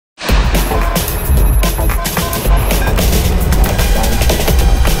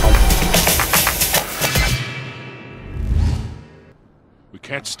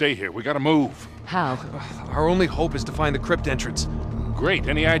can't stay here. We gotta move. How? Our only hope is to find the crypt entrance. Great.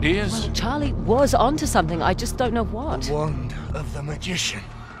 Any ideas? Well, Charlie was onto something. I just don't know what. The wand of the magician.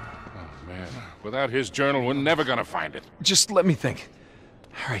 Oh, man. Without his journal, we're never gonna find it. Just let me think.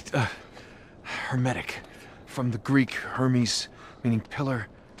 All right, hermetic. From the Greek, Hermes, meaning pillar.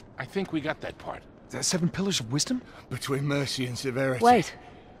 I think we got that part. 7 pillars of wisdom? Between mercy and severity.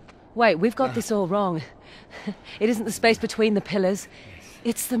 Wait, we've got this all wrong. It isn't the space between the pillars.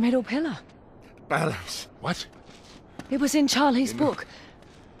 It's the middle pillar. Balance. What? It was in Charlie's book.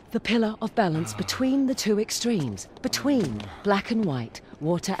 The pillar of balance between the two extremes. Between black and white,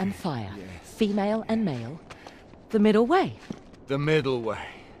 water and fire, female and male. The middle way. The middle way.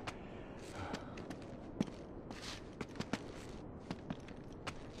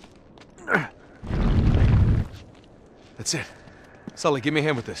 That's it. Sully, give me a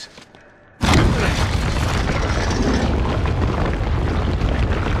hand with this.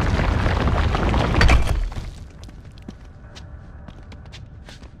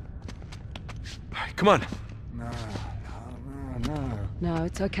 All right, come on. No. No,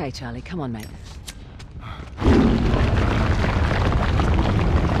 it's okay, Charlie. Come on, mate.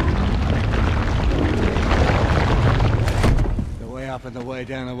 The way up and the way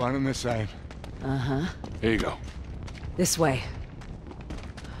down are one and the same. Uh-huh. Here you go. This way.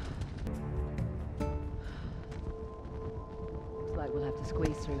 Looks like we'll have to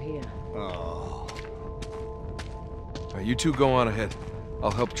squeeze through here. Oh. All right, you two go on ahead.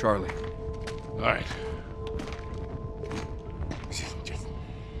 I'll help Charlie. All right. Just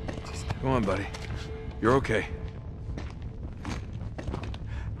Go on, buddy. You're okay.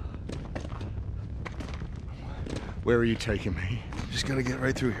 Where are you taking me? Just gotta get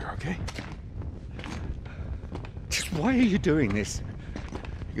right through here, okay? Just why are you doing this?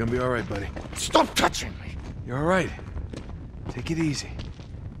 You're gonna be all right, buddy. Stop touching me! You're all right. Take it easy.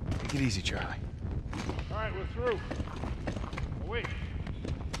 Take it easy, Charlie. All right, we're through. Oh, wait.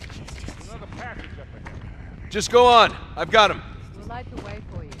 There's another passage up ahead. Just go on. I've got him. We'll light the way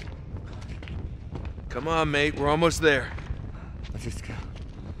for you. Come on, mate. We're almost there. Just go.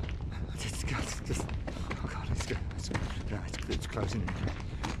 Oh God, it's closing in.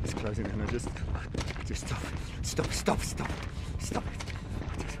 It's closing in. Just stop it.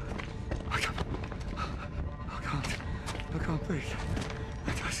 I can't breathe.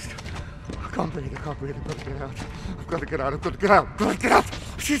 I can't breathe. I've got to get out. I've got to get out. I've got to get out.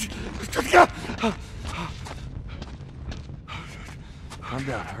 Calm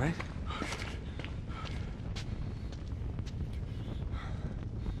down, all right?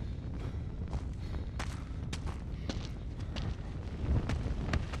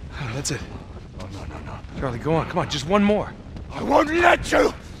 That's it. Oh, no. Charlie, go on. Come on, just one more. I won't let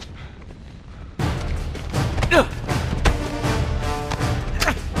you! I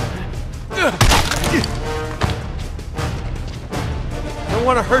don't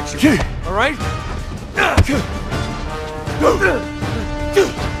want to hurt you, all right?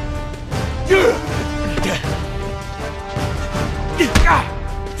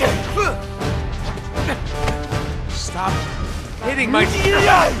 Stop hitting my...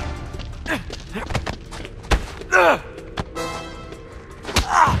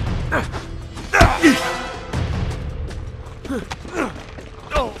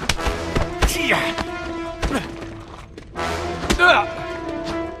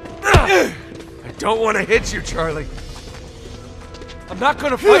 I don't want to hit you, Charlie. I'm not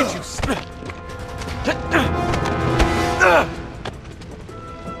gonna fight you.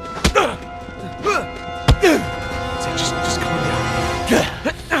 Just calm down.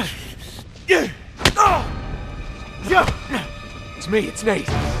 It's me, it's Nate.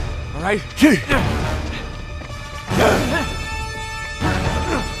 All right?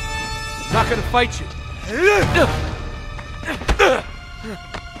 I'm not gonna fight you.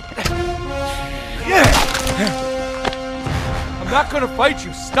 I'm not gonna fight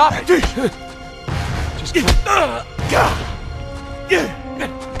you. Stop it. Just I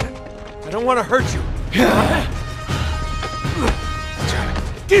don't want to hurt you. I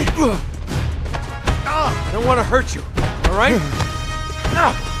don't want to hurt you. All right?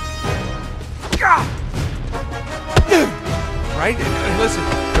 All right? And listen,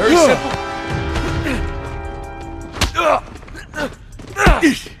 very simple.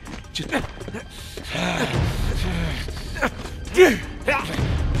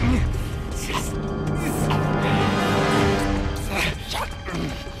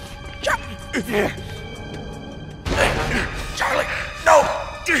 Charlie, no!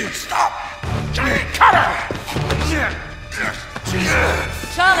 Stop! Charlie, cut her!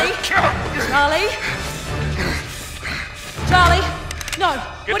 Charlie! Charlie! Charlie! No!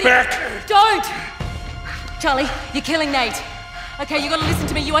 Get back! Don't! Charlie, you're killing Nate. Okay, you gotta listen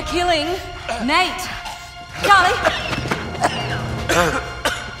to me. You are killing Nate. Charlie!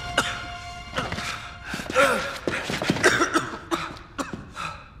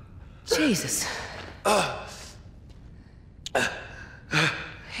 Jesus.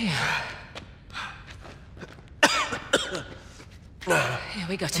 Here. Here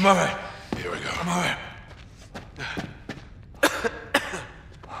we go. I'm all right. Here we go. I'm all right.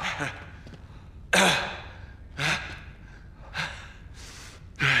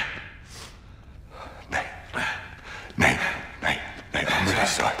 Nate, I'm really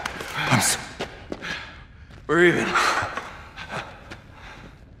sorry. I'm sorry. We're even.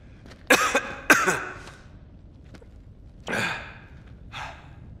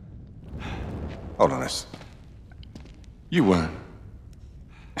 Hold on this. You weren't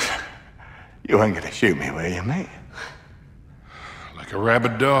gonna shoot me, were you, mate? Like a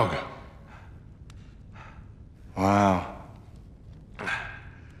rabid dog. Wow.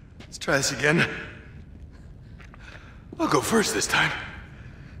 Let's try this again. I'll go first this time.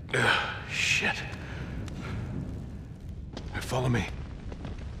 Shit. Follow me.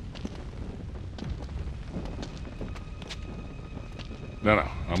 No,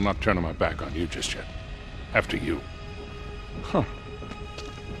 I'm not turning my back on you just yet. After you. Huh.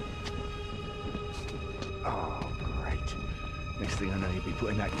 Oh, great. Next thing I know, you'll be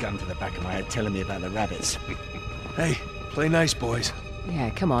putting that gun to the back of my head telling me about the rabbits. Hey, play nice, boys. Yeah,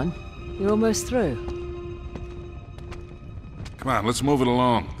 come on. You're almost through. Come on, let's move it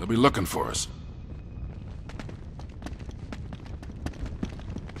along. They'll be looking for us.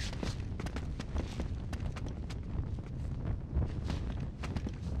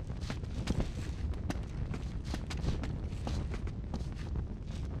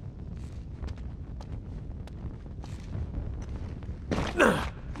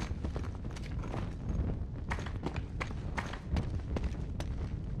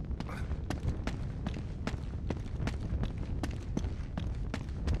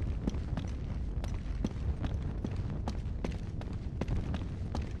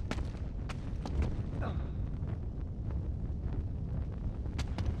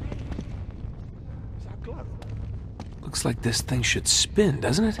 Looks like this thing should spin,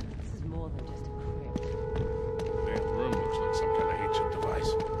 doesn't it? This is more than just a crypt. Damn room looks like some kind of ancient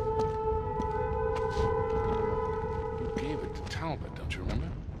device. You gave it to Talbot, don't you remember?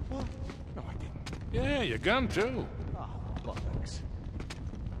 What? No, I didn't. Yeah, your gun too. Oh, bollocks.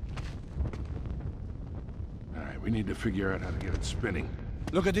 All right, we need to figure out how to get it spinning.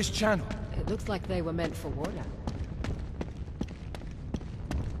 Look at this channel. It looks like they were meant for water.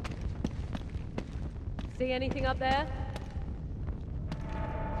 See anything up there?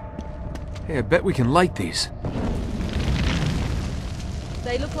 Hey, I bet we can light these.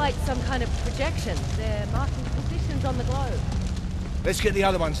 They look like some kind of projection. They're marking positions on the globe. Let's get the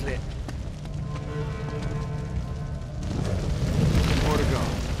other ones lit. More to go.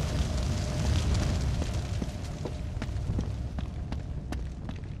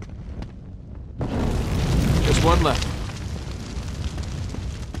 Just one left.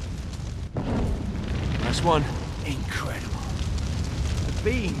 Last one. Incredible. The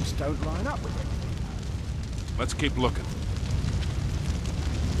beams don't line up with it. Let's keep looking.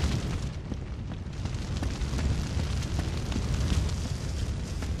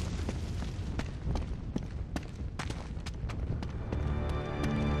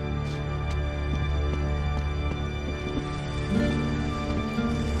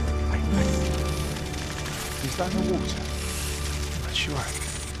 Is that the water? Not sure.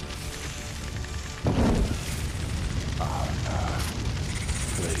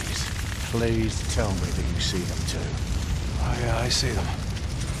 Please tell me that you see them too. Oh, yeah, I see them.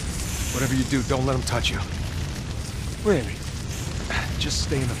 Whatever you do, don't let them touch you. Really? Just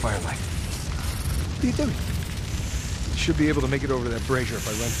stay in the firelight. What are you doing? You should be able to make it over to that brazier if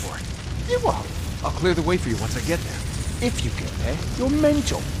I run for it. You what? I'll clear the way for you once I get there. If you get there, you're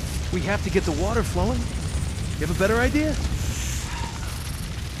mental. We have to get the water flowing. You have a better idea?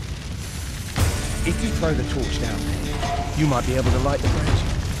 If you throw the torch down there, you might be able to light the brazier.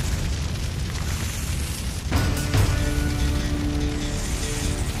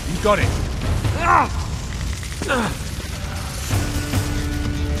 You got it.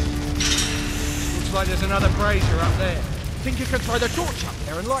 Looks like there's another brazier up there. Think you can throw the torch up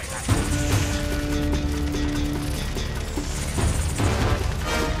there and light that?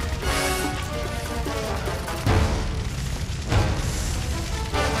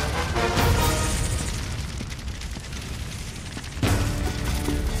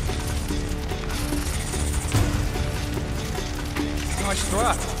 Nice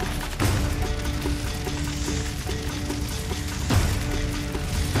thrust.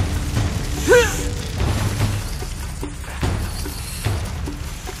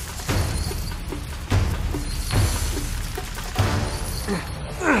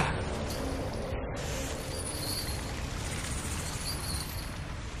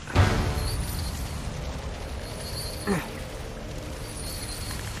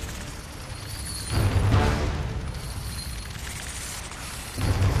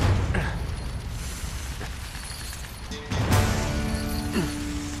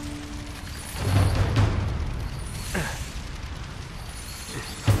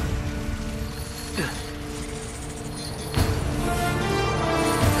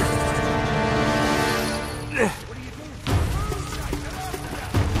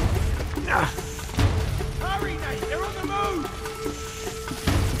 Hurry, Nate! They're on the move!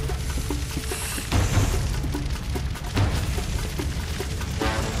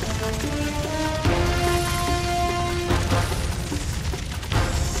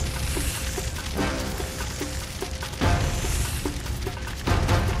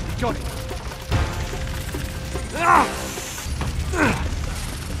 Got it.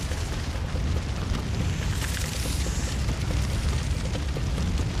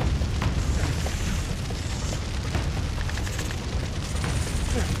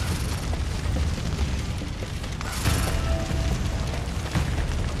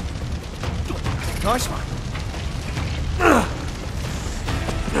 Nice one.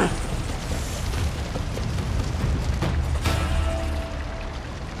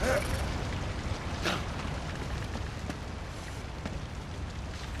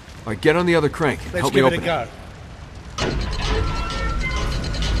 All right, get on the other crank. Let's Help give me it a open go.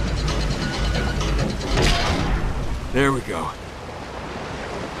 There we go.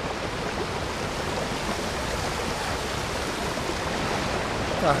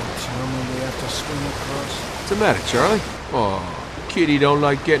 Don't tell me we have to swim across. What's the matter, Charlie? Oh, Kitty don't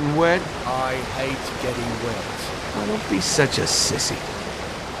like getting wet. I hate getting wet. Oh, don't be such a sissy.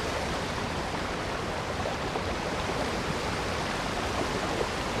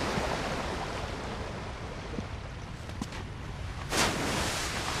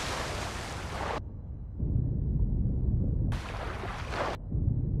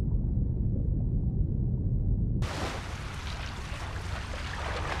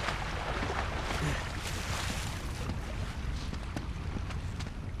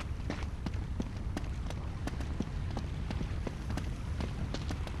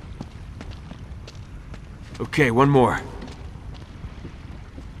 Okay, one more.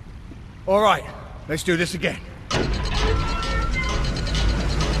 All right, let's do this again.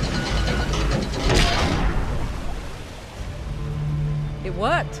 It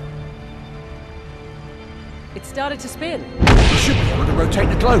worked. It started to spin. We should be able to rotate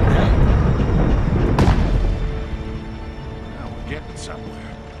the globe now. Now we're getting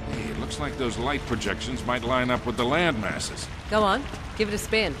somewhere. Hey, it looks like those light projections might line up with the land masses. Go on, give it a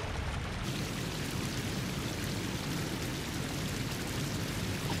spin.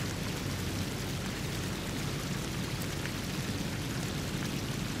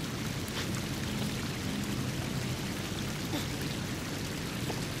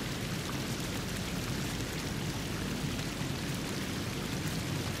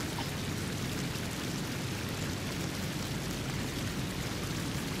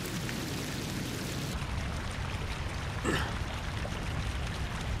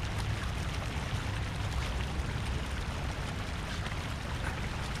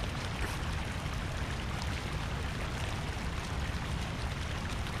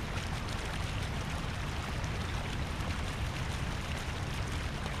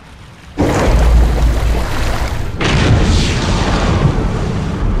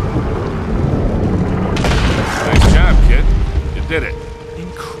 Did it.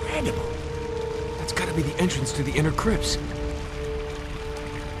 Incredible. That's gotta be the entrance to the inner crypts.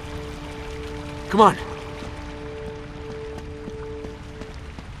 Come on,